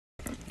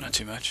Not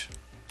too much.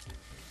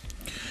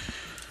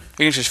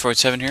 We can just Freud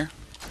 7 here.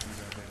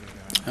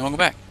 And we'll go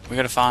back. We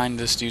gotta find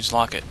this dude's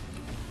locket.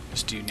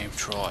 This dude named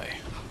Troy.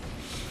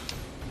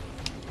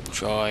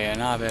 Troy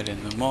and I bet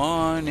in the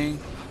morning.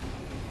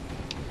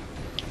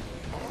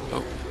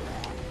 Oh.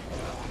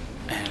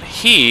 And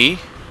he,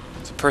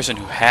 the person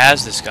who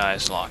has this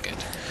guy's locket,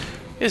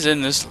 is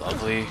in this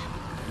lovely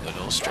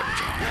little strip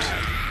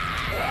joint.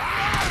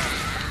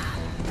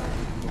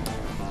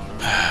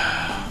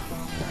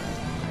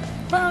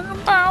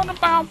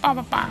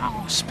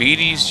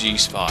 Speedy's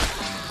G-spot.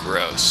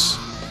 Gross.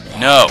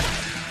 No.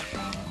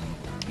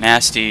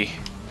 Nasty.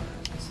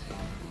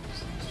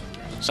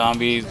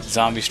 Zombie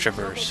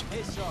strippers.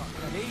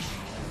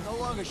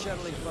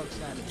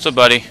 What's up,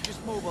 buddy?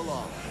 Just move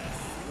along.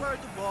 You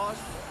heard the boss.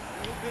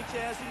 You bitch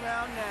ass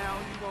around now,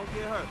 and you won't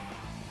get hurt.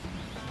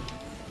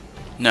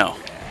 No.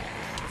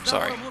 That's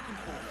Sorry. not what I'm looking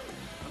for.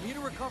 I'm here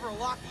to recover a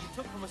locket you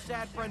took from a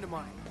sad friend of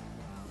mine.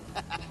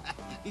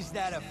 Is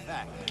that a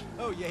fact?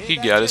 Oh, you He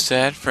got a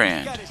sad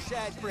friend. got a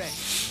sad friend.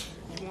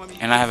 You want me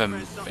to And I have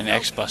friend something an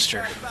else X-Buster.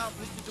 about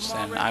Mr.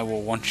 Then DeMar? I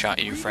will one-shot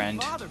you, Read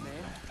friend. his father, man.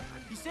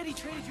 He said he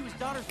traded you his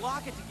daughter's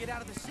locket to get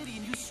out of the city,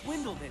 and you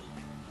swindled him.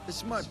 The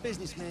smart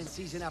businessman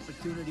sees an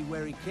opportunity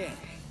where he can.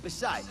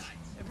 Besides,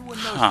 everyone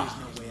knows there's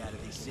no way out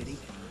of this city.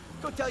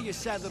 Go tell your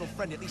sad little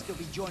friend at least he'll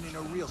be joining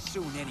her real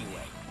soon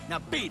anyway. Now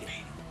beat it.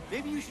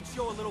 Maybe you should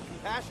show a little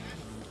compassion.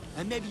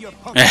 And maybe your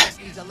punk ass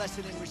needs a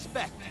lesson in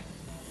respect.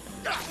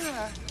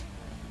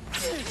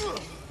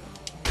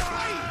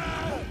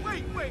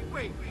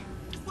 Wait.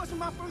 This wasn't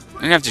my first choice.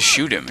 I didn't have to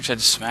shoot him. I just had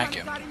to smack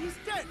him. He's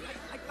dead,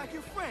 like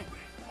your friend.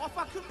 Off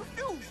I could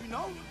refuse, you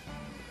know?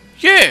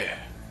 Yeah!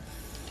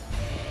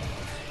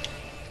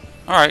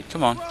 Alright,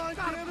 come on. I would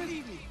rather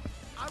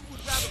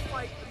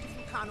fight a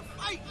different kind of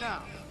fight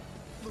now.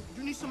 Look,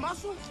 you need some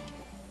muscle?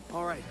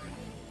 All right.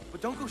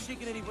 But don't go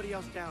shaking anybody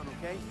else down,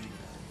 okay?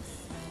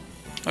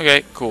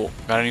 Okay, cool.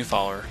 Got a new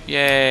follower.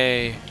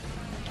 Yay!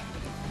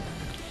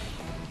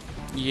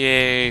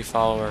 Yay,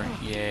 follower.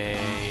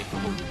 Yay.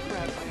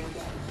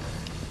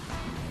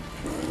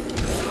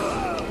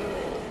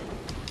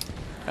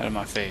 Out of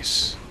my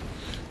face.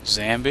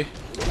 Zambi?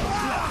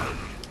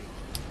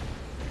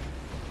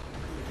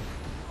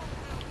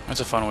 That's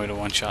a fun way to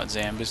one-shot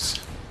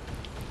zombies.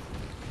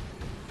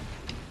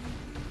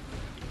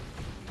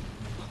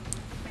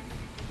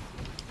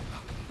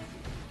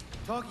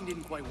 Talking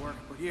didn't quite work,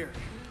 but here.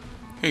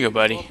 Here you go,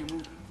 buddy.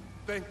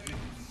 Thank you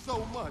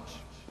so much.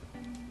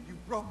 You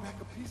brought back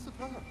a piece of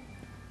her.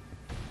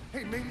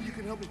 Hey, maybe you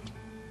can help me.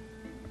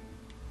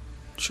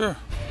 Sure.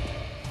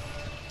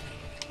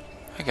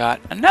 I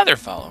got another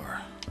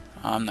follower.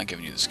 I'm not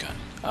giving you this gun.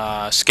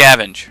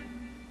 Scavenge.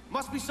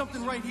 Must be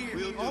something right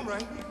here. All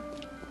right.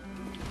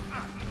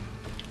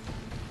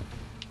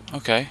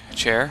 Okay, a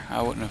chair.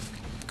 I wouldn't have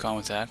gone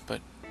with that,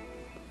 but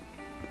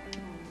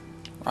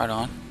right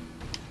on.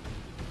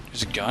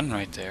 There's a gun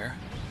right there.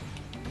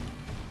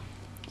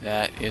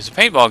 That is a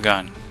paintball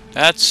gun.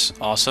 That's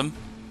awesome.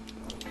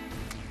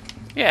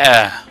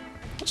 Yeah.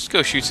 Let's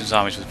go shoot some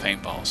zombies with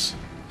paintballs.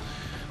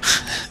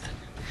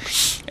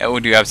 That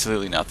would do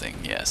absolutely nothing,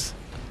 yes.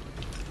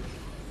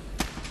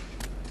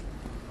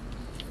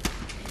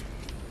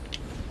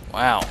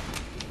 Wow.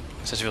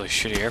 This has really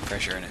shitty air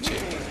pressure in it, too.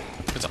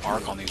 Puts an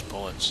arc on these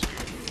bullets.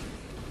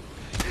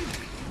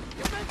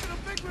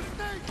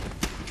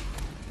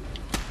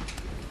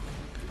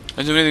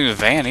 Doesn't do anything to the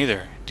van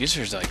either. These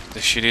are like the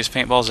shittiest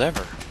paintballs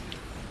ever.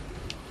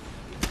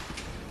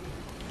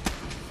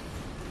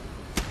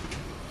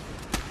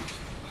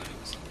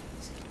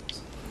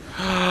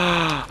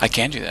 I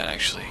can do that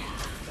actually.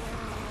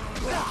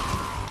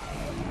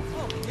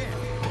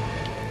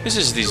 This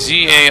is the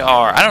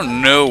ZAR. I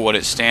don't know what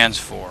it stands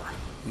for,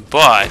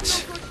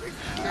 but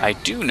I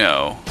do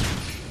know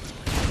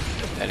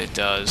that it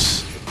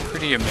does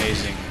pretty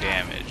amazing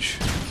damage.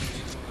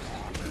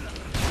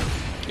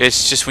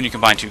 It's just when you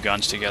combine two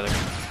guns together.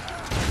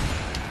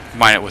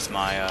 Combine it with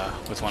my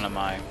with one of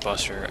my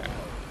Buster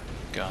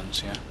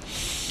guns, yeah.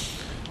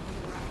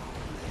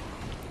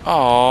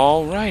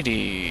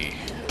 Alrighty.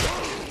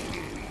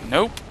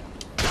 Nope.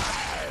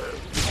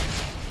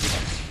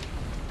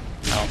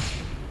 No.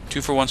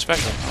 2 for 1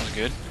 special. That was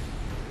good.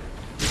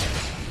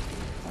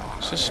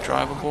 Is this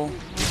drivable?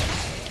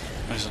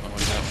 I just don't know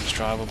whether that one's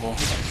drivable.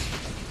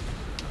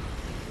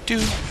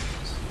 Dude.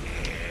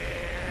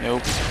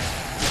 Nope.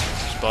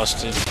 It's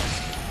busted.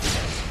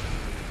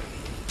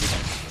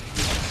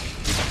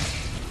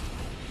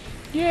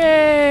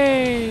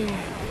 Yay!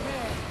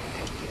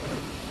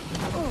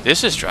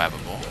 This is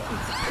drivable.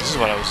 This is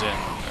what I was in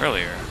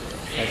earlier.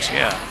 Heck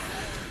yeah.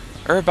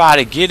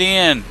 Everybody, get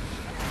in!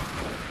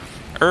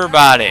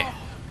 Everybody!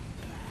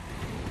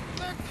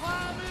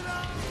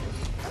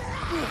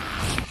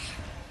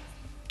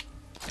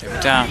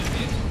 Every time.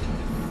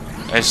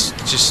 It's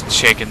just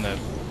shaking the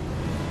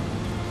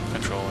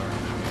controller.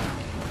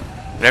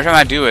 But every time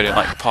I do it, it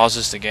like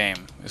pauses the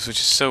game. Which is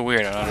so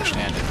weird, I don't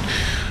understand it.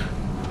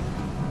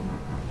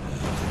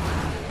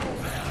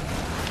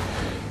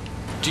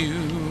 Do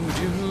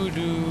do do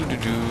do do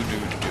do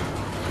do.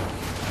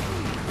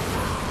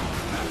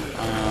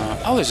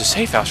 Oh, there's a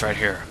safe house right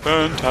here.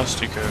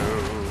 Fantastico.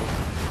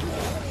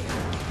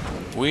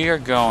 We are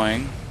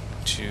going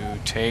to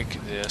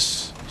take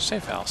this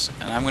safe house,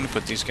 and I'm going to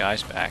put these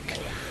guys back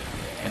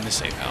in the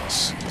safe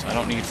house. So I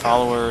don't need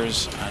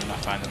followers, and I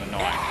find them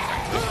annoying,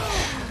 frankly.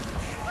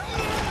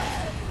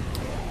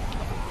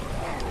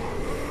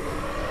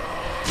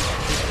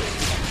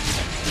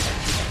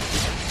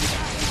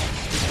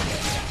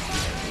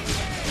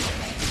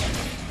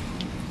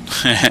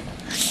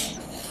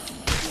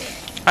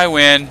 I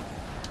win.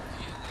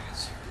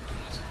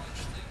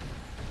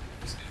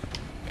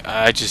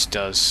 It just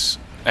does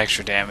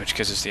extra damage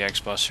because it's the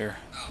X-Buster.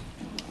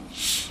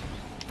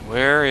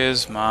 Where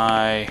is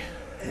my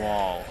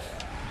wall?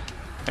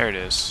 There it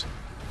is.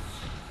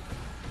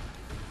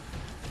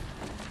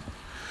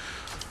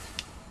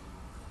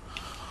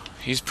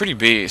 He's pretty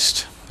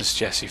beast, this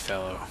Jesse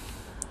fellow.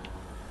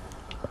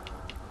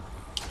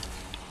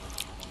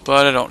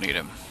 But I don't need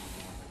him.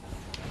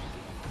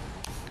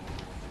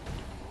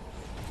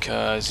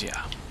 Because,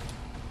 yeah.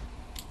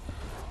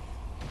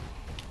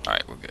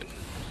 Alright, we're good.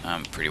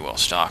 I'm pretty well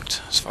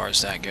stocked as far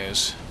as that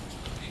goes.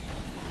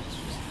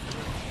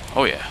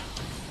 Oh, yeah.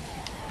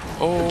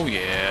 Oh,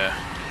 yeah.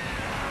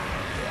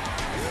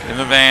 Get in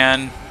the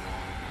van.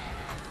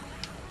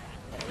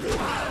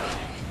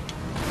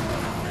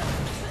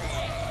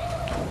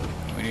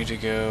 We need to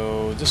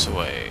go this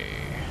way.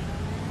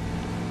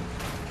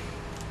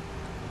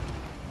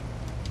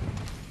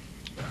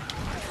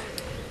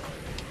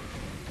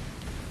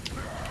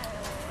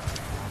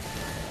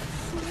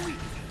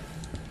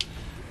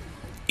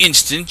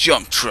 Instant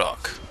jump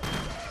truck.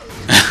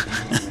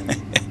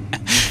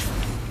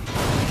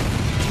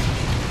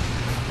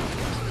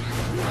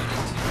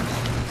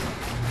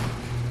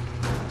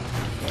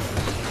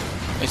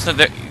 It's not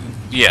that,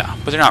 yeah,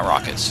 but they're not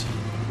rockets.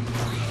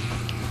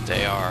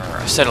 They are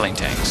acetylene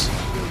tanks.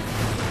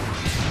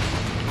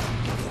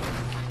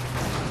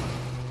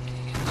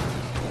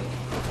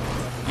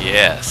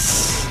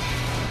 Yes.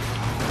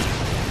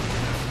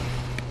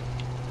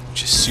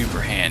 Which is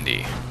super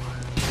handy.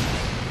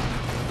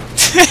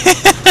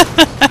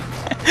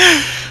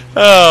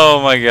 Oh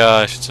my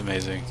gosh, it's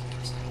amazing.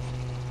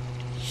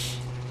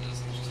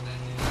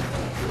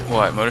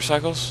 What,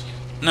 motorcycles?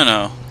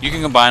 No. You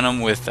can combine them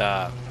with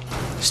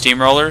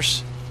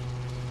steamrollers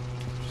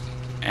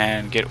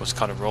and get what's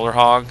called a roller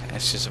hog.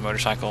 It's just a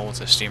motorcycle with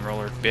a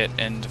steamroller bit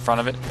in the front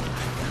of it.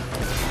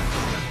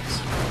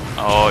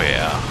 Oh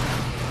yeah.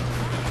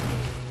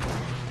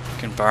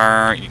 Can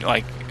burn,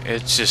 like,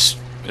 it's just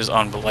is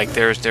unbelievable. Like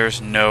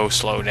there's no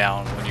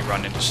slowdown when you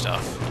run into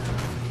stuff.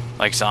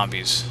 Like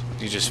zombies.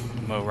 You just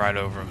mow right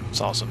over them. It's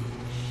awesome.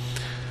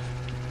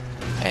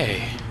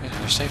 Hey,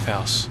 another safe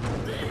house.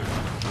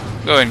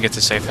 Go ahead and get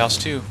the safe house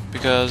too,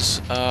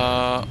 because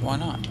why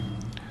not?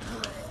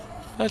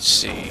 Let's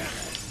see.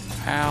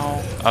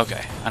 How?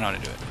 Okay, I know how to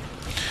do it.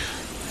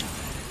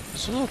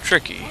 It's a little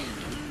tricky.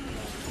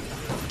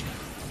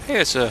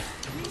 Hey, it's a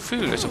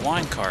food. It's a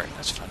wine cart.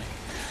 That's funny.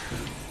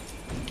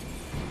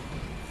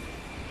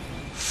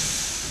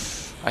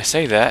 I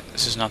say that.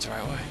 This is not the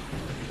right way.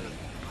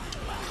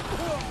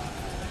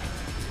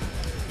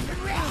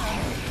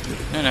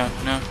 No.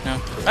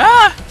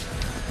 Ah!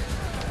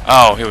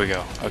 Oh, here we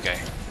go. Okay.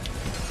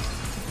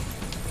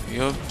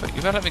 You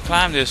better let me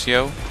climb this,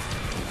 yo.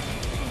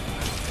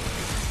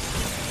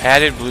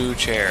 Padded blue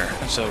chair.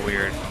 That's a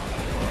weird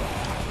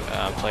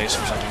place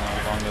for something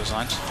along those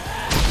lines.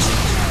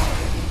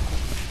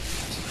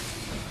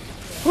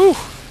 Whew!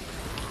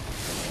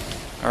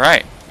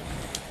 Alright.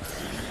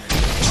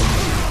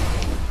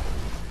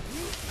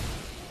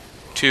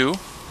 2.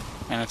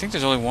 And I think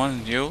there's only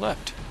one yo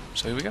left.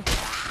 So here we go.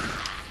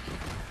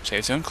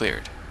 Save zone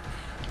cleared.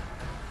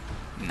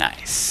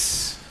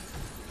 Nice.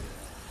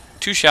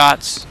 2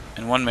 shots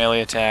and 1 melee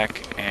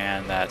attack,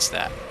 and that's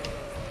that.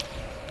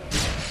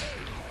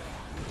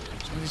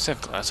 Some of these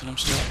have glass in them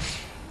still.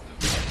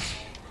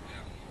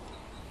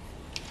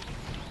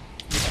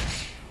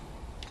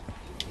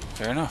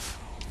 Fair enough.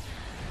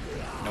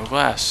 No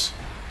glass.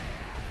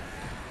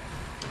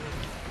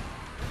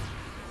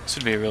 This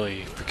would be a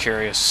really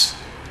precarious...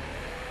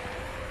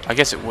 I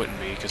guess it wouldn't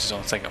be, because it's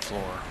on the second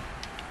floor.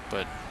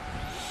 But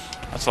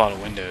that's a lot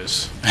of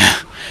windows.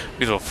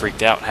 Be a little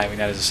freaked out having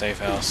that as a safe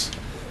house.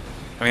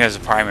 I mean, that's a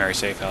primary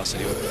safe house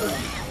anyway.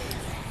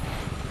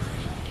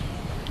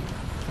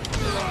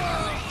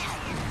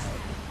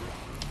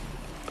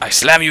 I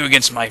slam you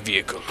against my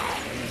vehicle.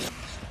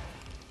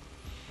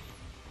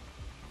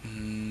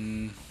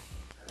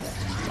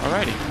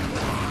 Alrighty.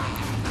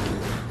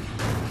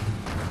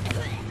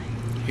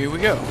 Here we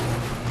go.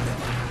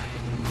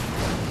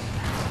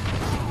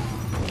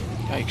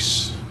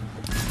 Yikes.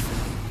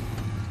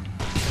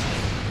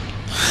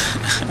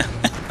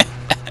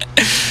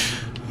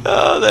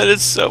 Oh, that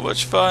is so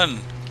much fun.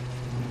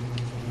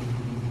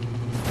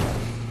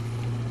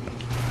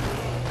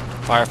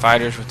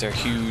 Firefighters with their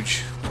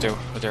huge,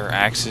 with their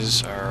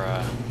axes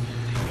are,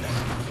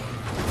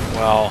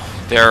 well,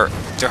 they're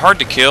hard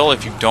to kill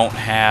if you don't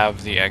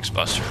have the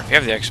X-Buster. If you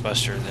have the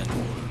X-Buster, then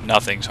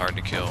nothing's hard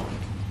to kill.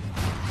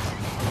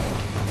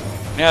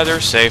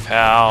 Another safe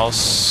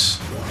house.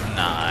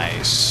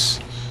 Nice.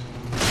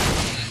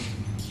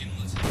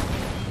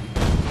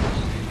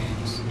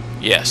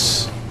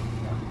 Yes.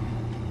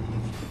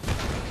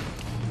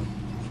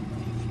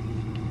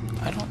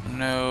 I don't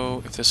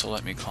know if this will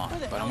let me climb,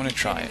 but I'm gonna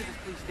try it.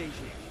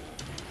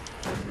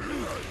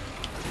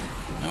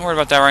 Don't worry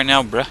about that right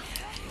now, bruh.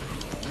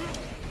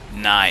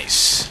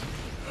 Nice.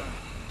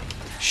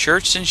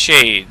 Shirts and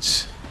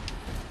shades.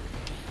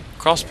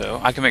 Crossbow.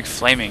 I can make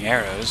flaming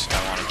arrows if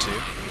I wanted to.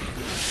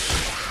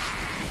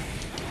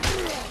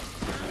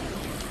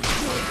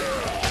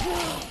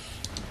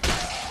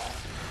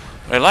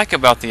 What I like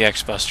about the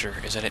X-Buster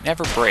is that it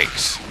never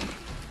breaks.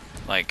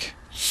 Like,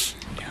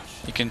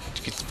 you can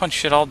punch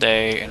shit all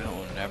day and it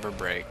will never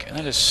break. And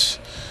that is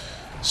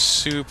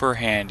super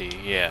handy,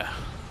 yeah.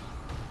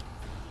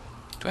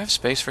 Do I have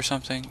space for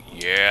something?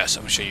 Yes,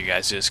 I'm gonna show you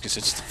guys this because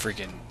it's the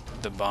freaking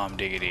bomb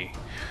diggity.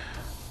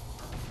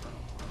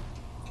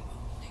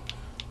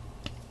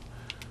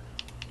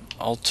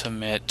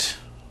 Ultimate,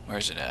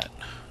 where's it at?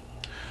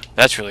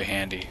 That's really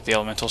handy. The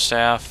elemental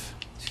staff.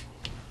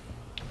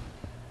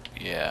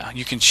 Yeah,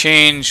 you can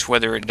change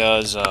whether it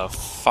does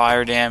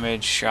fire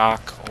damage,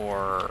 shock,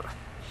 or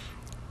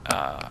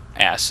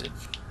acid.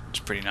 It's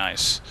pretty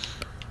nice.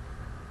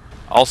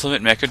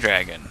 Ultimate Mecha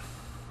Dragon.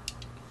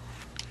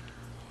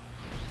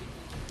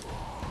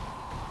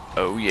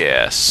 Oh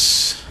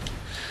yes.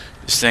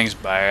 This thing's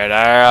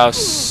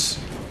badass.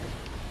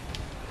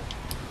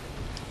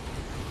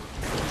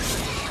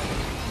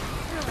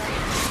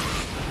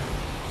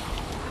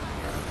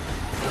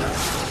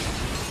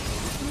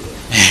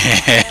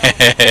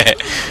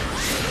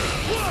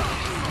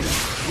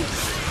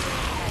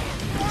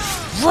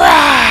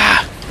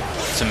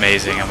 It's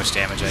amazing how much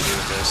damage I do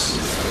with this.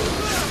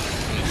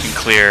 You can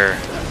clear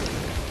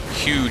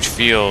huge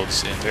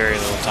fields in very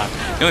little time.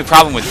 The only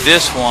problem with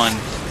this one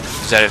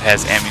is that it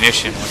has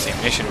ammunition. Once the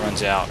ammunition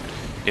runs out,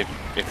 it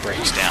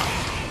breaks down.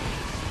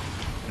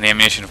 And the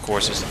ammunition, of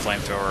course, is the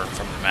flamethrower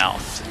from the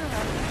mouth.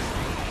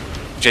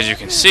 Which, as you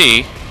can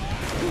see,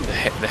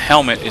 the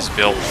helmet is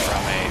built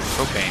from a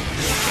propane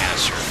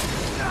canister.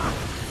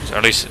 So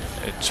at least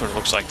it sort of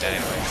looks like that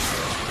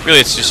anyway. Really,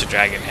 it's just a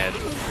dragon head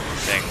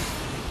thing.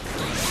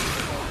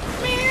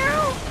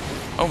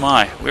 Oh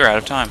my, we're out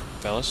of time,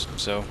 fellas.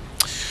 So,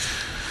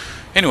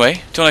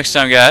 anyway, till next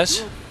time,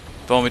 guys.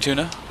 Follow me,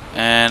 Tuna.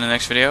 And in the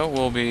next video,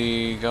 we'll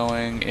be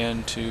going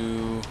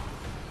into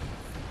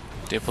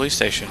the police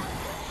station.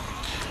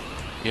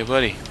 Yeah,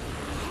 buddy.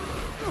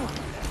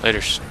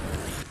 Laters.